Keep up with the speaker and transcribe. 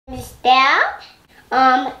is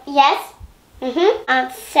down. Yes.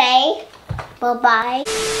 Say bye-bye.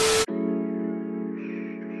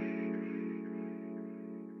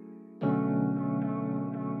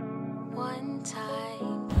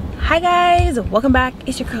 Hi guys, welcome back.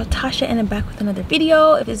 It's your girl Tasha and I'm back with another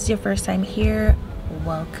video. If this is your first time here,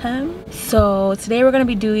 welcome. So today we're going to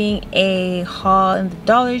be doing a haul in the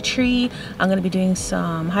Dollar Tree. I'm going to be doing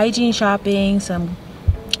some hygiene shopping, some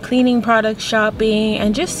cleaning product shopping,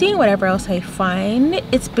 and just seeing whatever else I find.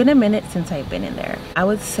 It's been a minute since I've been in there. I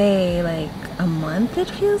would say like a month it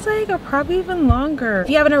feels like, or probably even longer. If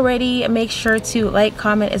you haven't already, make sure to like,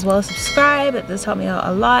 comment, as well as subscribe. That does help me out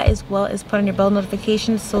a lot, as well as put on your bell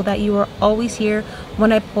notifications so that you are always here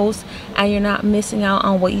when I post and you're not missing out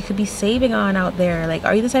on what you could be saving on out there. Like,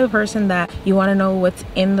 are you the type of person that you want to know what's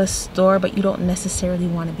in the store but you don't necessarily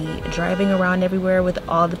want to be driving around everywhere with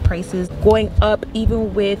all the prices going up,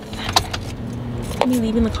 even with me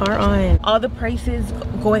leaving the car on, all the prices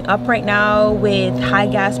going up right now with high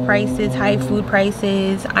gas prices, high food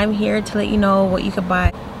prices? I'm here to let you know what you could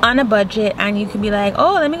buy on a budget and you can be like,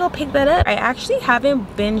 oh, let me go pick that up. I actually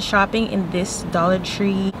haven't been shopping in this Dollar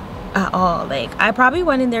Tree at all. Like, I probably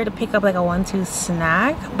went in there to pick up like a 1-2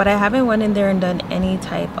 snack, but I haven't went in there and done any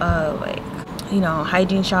type of, like, you know,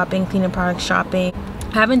 hygiene shopping, cleaning product shopping.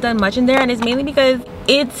 I haven't done much in there, and it's mainly because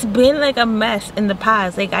it's been like a mess in the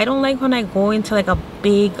past. Like, I don't like when I go into like a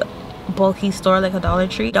big bulky store like a Dollar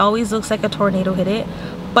Tree. It always looks like a tornado hit it.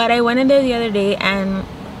 But I went in there the other day and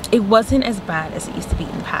it wasn't as bad as it used to be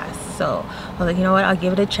in the past. So I was like, you know what, I'll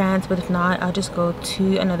give it a chance, but if not, I'll just go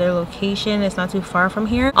to another location. It's not too far from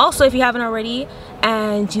here. Also, if you haven't already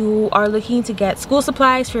and you are looking to get school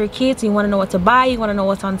supplies for your kids, you want to know what to buy, you want to know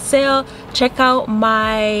what's on sale, check out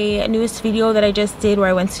my newest video that I just did where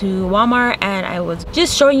I went to Walmart and I was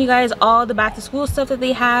just showing you guys all the back to school stuff that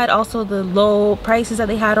they had, also the low prices that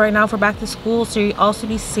they had right now for back to school. So you also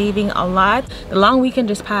be saving a lot. The long weekend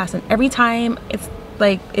just passed and every time it's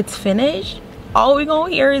like it's finished, all we're gonna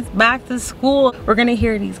hear is back to school. We're gonna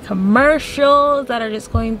hear these commercials that are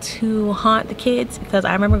just going to haunt the kids, because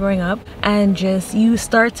I remember growing up and just you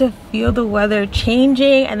start to feel the weather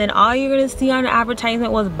changing and then all you're gonna see on the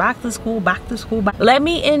advertisement was back to school, back to school. Let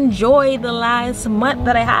me enjoy the last month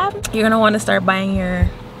that I have. You're gonna want to start buying your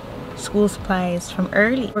school supplies from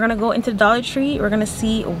early. We're gonna go into the Dollar Tree. We're gonna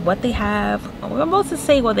see what they have. We're about to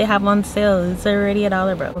say what they have on sale. It's already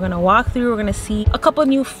 $1, bro. We're gonna walk through. We're gonna see a couple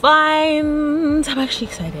new finds. I'm actually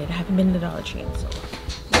excited. I haven't been to the Dollar Tree, so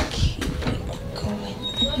keep going.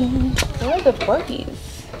 Where are the buggies?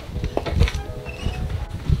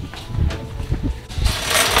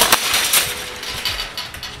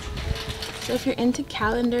 So if you're into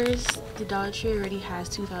calendars, the Dollar Tree already has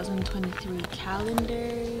 2023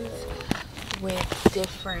 calendars with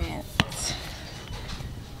different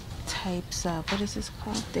types of, what is this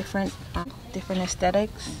called? Different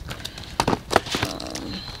aesthetics.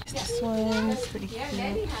 This one's pretty cute.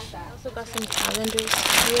 I also got some calendars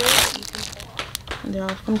here. They're all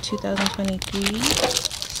from 2023.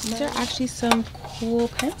 These are actually some cool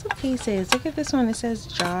pencil cases. Look at this one. It says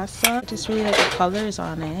Jasa. Just really like the colors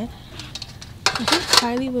on it. I think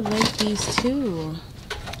Kylie would like these too.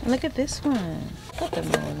 And look at this one. Look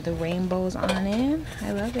at the rainbows on it.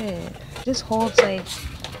 I love it. It just holds like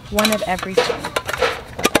one of everything.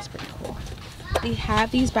 Oh, that's pretty cool. They have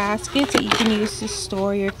these baskets that you can use to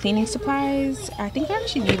store your cleaning supplies. I think I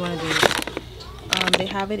actually need one of these. They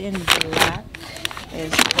have it in black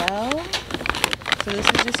as well. So this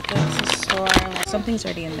is just good to store, like, something's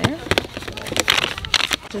already in there.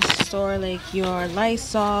 To store like your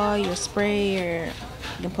Lysol, your spray, or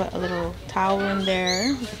you can put a little towel in there.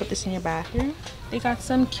 You can put this in your bathroom. They got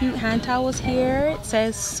some cute hand towels here. It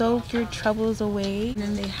says soak your troubles away. And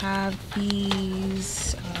then they have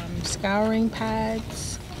these scouring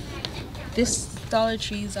pads. This Dollar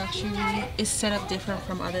Tree is actually is set up different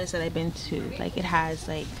from others that I've been to. Like, it has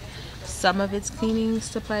like some of its cleaning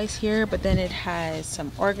supplies here, but then it has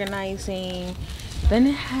some organizing. Then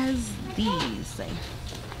it has these, like,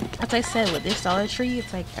 as I said, with this Dollar Tree,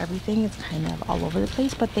 it's like everything is kind of all over the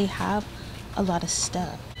place, but they have a lot of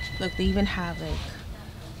stuff. Look, they even have like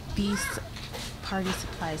these party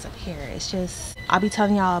supplies up here. It's just, I'll be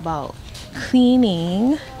telling y'all about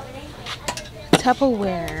cleaning,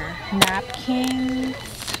 Tupperware, napkins,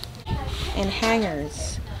 and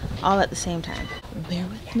hangers all at the same time. Bear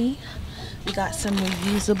with me. We got some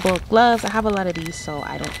reusable gloves. I have a lot of these, so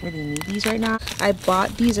I don't really need these right now. I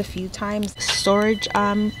bought these a few times. Storage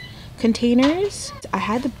containers. I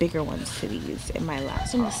had the bigger ones to these in my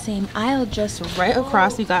last. In the same aisle, just right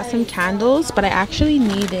across, we got some candles, but I actually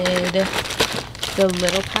needed the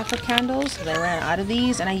little pack of candles because I ran out of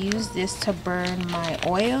these, and I use this to burn my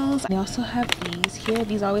oils. They also have these here.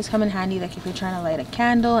 These always come in handy, like if you're trying to light a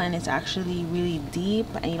candle and it's actually really deep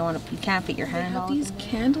and you can't fit your hand. They have these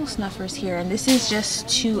candle snuffers here, and this is just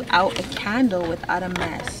to out a candle without a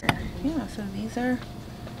mess. Yeah, so these are,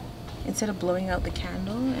 instead of blowing out the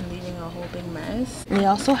candle and leaving a whole big mess. And they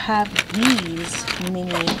also have these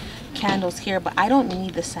mini candles here, but I don't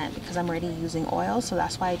need the scent because I'm already using oil, so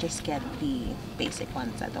that's why I just get the basic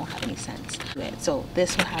ones that don't have any scents to it. So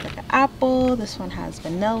this one has like an apple, this one has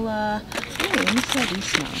vanilla. Ooh, let me see how these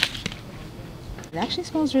smell. It actually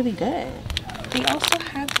smells really good. They also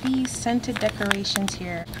have these scented decorations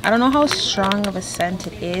here. I don't know how strong of a scent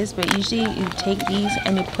it is, but usually you take these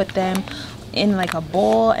and you put them in like a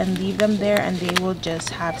bowl and leave them there, and they will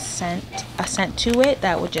just have a scent to it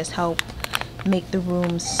that would just help make the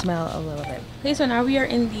room smell a little bit. Okay, so now we are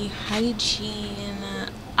in the hygiene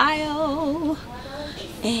aisle,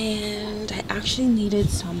 and I actually needed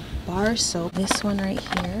some bar soap. This one right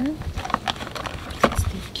here, it's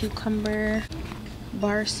the cucumber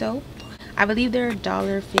bar soap. I believe they're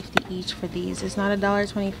 $1.50 each for these. It's not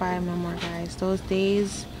 $1.25 no more, guys. Those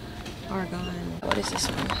days are gone. What is this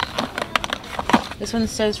one? This one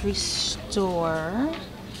says restore,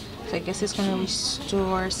 so I guess it's gonna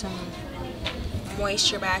restore some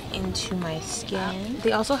moisture back into my skin.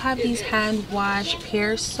 They also have these hand wash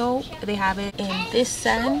pear soap. They have it in this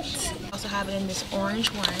scent. They also have it in this orange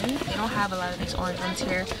one. They don't have a lot of these orange ones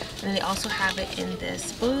here. And then they also have it in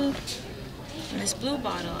this blue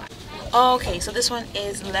bottle. Oh, okay, so this one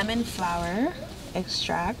is lemon flower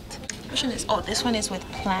extract. Which one is, oh, this one is with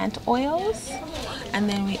plant oils. And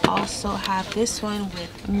then we also have this one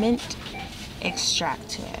with mint extract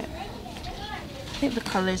to it. I think the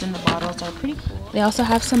colors in the bottles are pretty cool. They also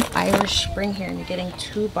have some Irish Spring here, and you're getting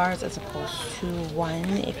 2 bars as opposed to 1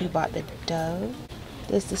 if you bought the Dove.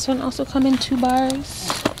 Does this one also come in 2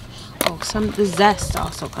 bars? Oh, the Zest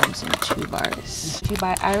also comes in 2 bars. If you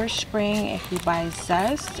buy Irish Spring, if you buy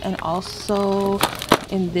Zest, and also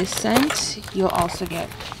in this scent, you'll also get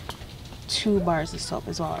 2 bars of soap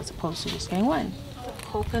as well, as opposed to just getting 1.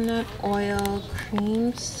 Coconut oil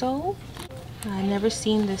cream soap. I've never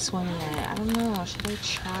seen this one yet. I don't know. Should I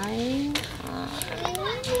try?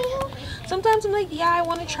 Sometimes I'm like, yeah, I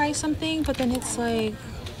want to try something, but then it's like,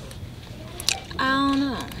 I don't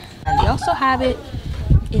know. And they also have it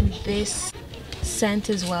in this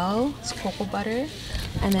scent as well. It's cocoa butter.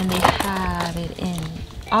 And then they have it in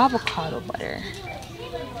avocado butter.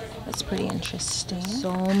 That's pretty interesting.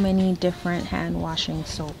 So many different hand washing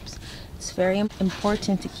soaps. It's very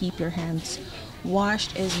important to keep your hands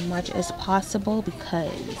washed as much as possible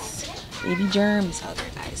because baby germs out there,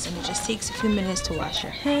 guys, and it just takes a few minutes to wash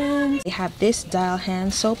your hands. They have this dial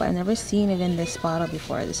hand soap. I've never seen it in this bottle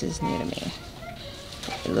before. This is new to me.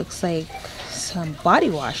 It looks like some body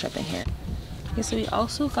wash up in here. Okay, so we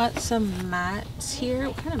also got some mats here.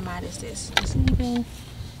 What kind of mat is this? It doesn't even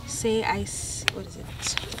say what is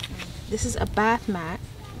it? This is a bath mat.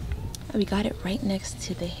 We got it right next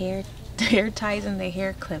to the hair ties and the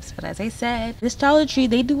hair clips, but as I said, this Dollar Tree,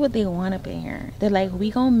 they do what they want up in here. They're like,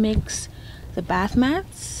 we gonna mix the bath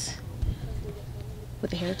mats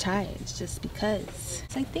with the hair ties just because.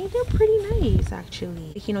 So I think they're pretty nice,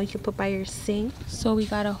 actually. Like, you know, you can put by your sink. So we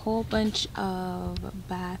got a whole bunch of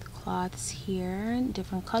bath cloths here in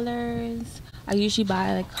different colors. I usually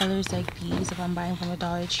buy like colors like these if I'm buying from a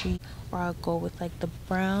Dollar Tree, or I'll go with like the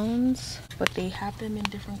browns, but they have them in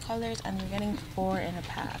different colors, and you're getting 4 in a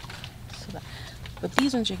pack. But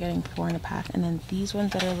these ones you're getting 4 in a pack, and then these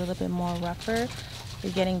ones that are a little bit more rougher,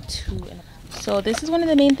 you're getting 2 in a pack. So this is one of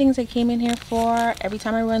the main things I came in here for. Every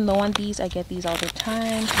time I run low on these, I get these all the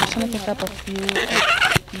time. So I'm just gonna pick up a few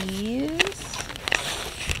of these.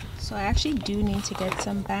 So I actually do need to get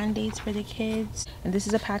some band-aids for the kids, and this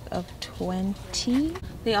is a pack of 20.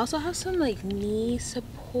 They also have some like knee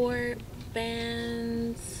support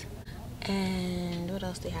bands. And what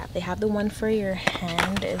else they have? They have the one for your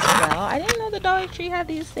hand as well. I didn't know the Dollar Tree had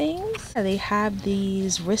these things. They have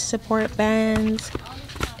these wrist support bands,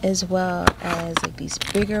 as well as like these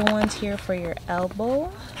bigger ones here for your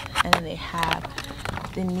elbow. And then they have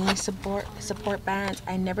the knee support bands.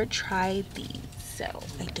 I never tried these, so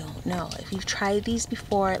I don't know. If you've tried these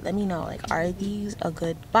before, let me know. Like, are these a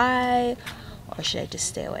good buy, or should I just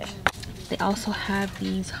stay away? They also have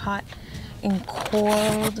these hot and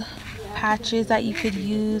cold patches that you could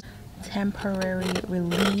use, temporary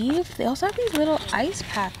relief. They also have these little ice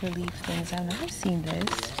pack relief things. I've never seen this.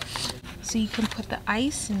 So you can put the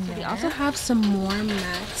ice in there. They also have some more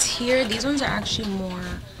mats here. These ones are actually more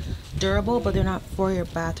durable, but they're not for your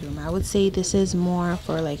bathroom. I would say this is more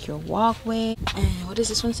for like your walkway. And what does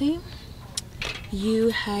this one say? You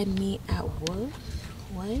had me at Wolf.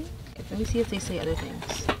 What? Okay, let me see if they say other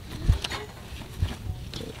things.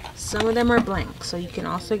 Okay. Some of them are blank, so you can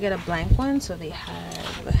also get a blank one. So they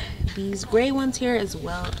have these gray ones here as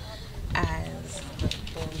well as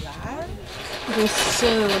black. Okay,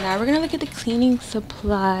 so now we're gonna look at the cleaning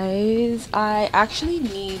supplies. I actually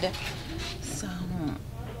need some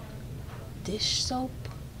dish soap.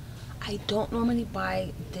 I don't normally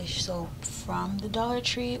buy dish soap from the Dollar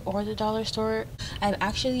Tree or the dollar store. I've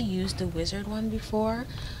actually used the Wizard one before.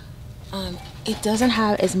 It doesn't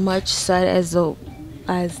have as much sud as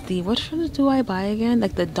the which one do I buy again?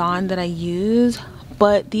 Like the Dawn that I use,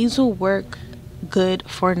 but these will work good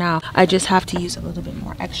for now. I just have to use a little bit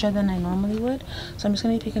more extra than I normally would. So I'm just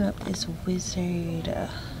gonna be picking up this Wizard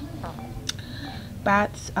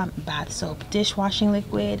bath soap dishwashing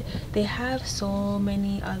liquid. They have so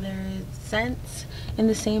many other scents in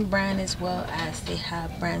the same brand, as well as they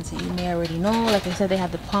have brands that you may already know. Like I said, they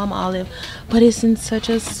have the palm olive, but it's in such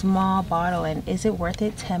a small bottle, and is it worth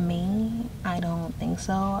it to me? I don't think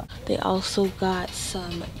so. They also got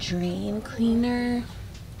some drain cleaner,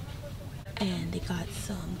 and they got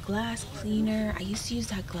some glass cleaner. I used to use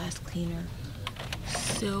that glass cleaner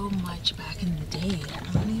so much back in the day.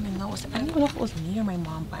 I don't even know if it was me or my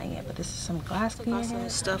mom buying it, but this is some glass cleaner. Some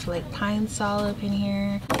stuff like pine sol up in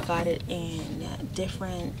here. I got it in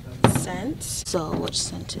different scents. So which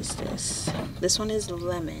scent is this? This one is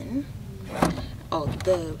lemon. Oh,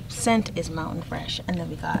 the scent is Mountain Fresh, and then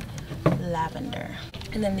we got lavender,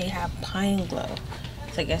 and then they have pine glow.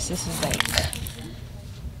 So I guess this is like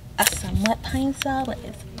a somewhat pine sol, but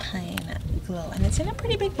it's pine glow, and it's in a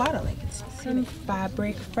pretty big bottle. Like it's some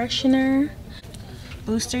fabric freshener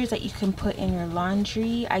boosters that you can put in your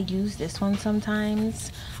laundry. I use this one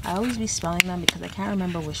sometimes. I always be smelling them because I can't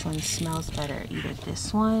remember which one smells better, either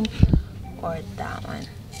this one or that one.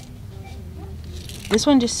 This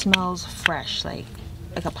one just smells fresh, like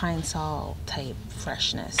a pine sol type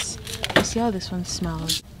freshness. You see how this one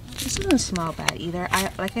smells? This doesn't smell bad either.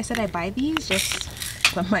 Like I said, I buy these just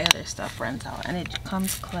when my other stuff runs out, and it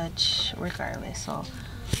comes clutch regardless. So I'll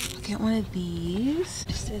get one of these.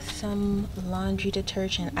 This is some laundry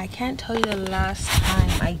detergent. I can't tell you the last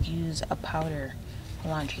time I used a powder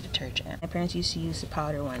laundry detergent. My parents used to use the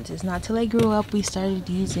powder ones. It's not till I grew up we started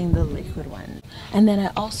using the liquid one. And then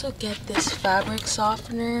I also get this fabric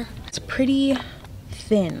softener. It's pretty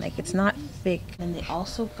thin, like it's not thick. And they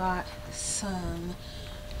also got some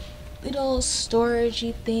little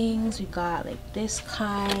storagey things. We got like this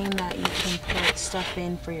kind that you can put stuff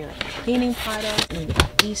in for your like cleaning products, and we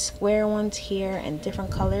got these square ones here in different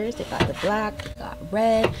colors. They got the black, they got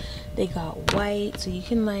red, they got white, so you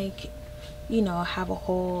can like, you know, have a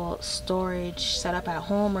whole storage set up at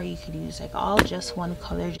home, or you could use like all just one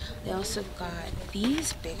color. They also got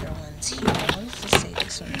these bigger ones here. Let's just say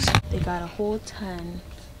this one. They got a whole ton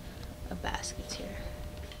of baskets here.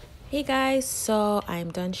 Hey guys, so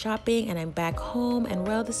I'm done shopping and I'm back home, and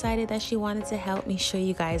Royal decided that she wanted to help me show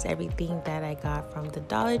you guys everything that I got from the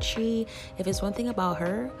Dollar Tree. If it's one thing about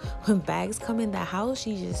her, when bags come in the house,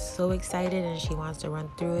 she's just so excited and she wants to run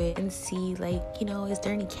through it and see, like, you know, is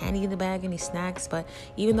there any candy in the bag, any snacks? But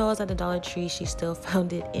even though I was at the Dollar Tree, she still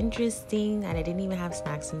found it interesting, and I didn't even have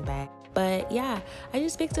snacks in the bag. But yeah, I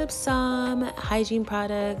just picked up some hygiene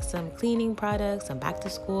products, some cleaning products, some back to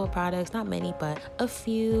school products, not many, but a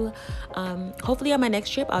few. Hopefully on my next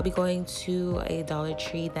trip, I'll be going to a Dollar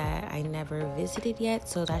Tree that I never visited yet,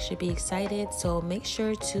 so that should be excited. So make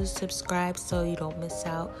sure to subscribe so you don't miss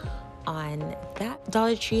out on that.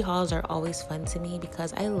 Dollar Tree hauls are always fun to me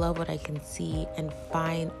because I love what I can see and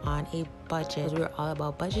find on a budget. We're all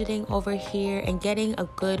about budgeting over here and getting a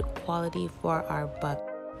good quality for our buck.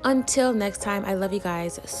 Until next time, I love you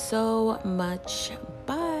guys so much.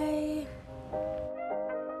 Bye.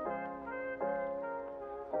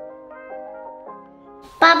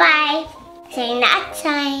 Bye-bye. See you next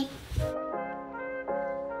time.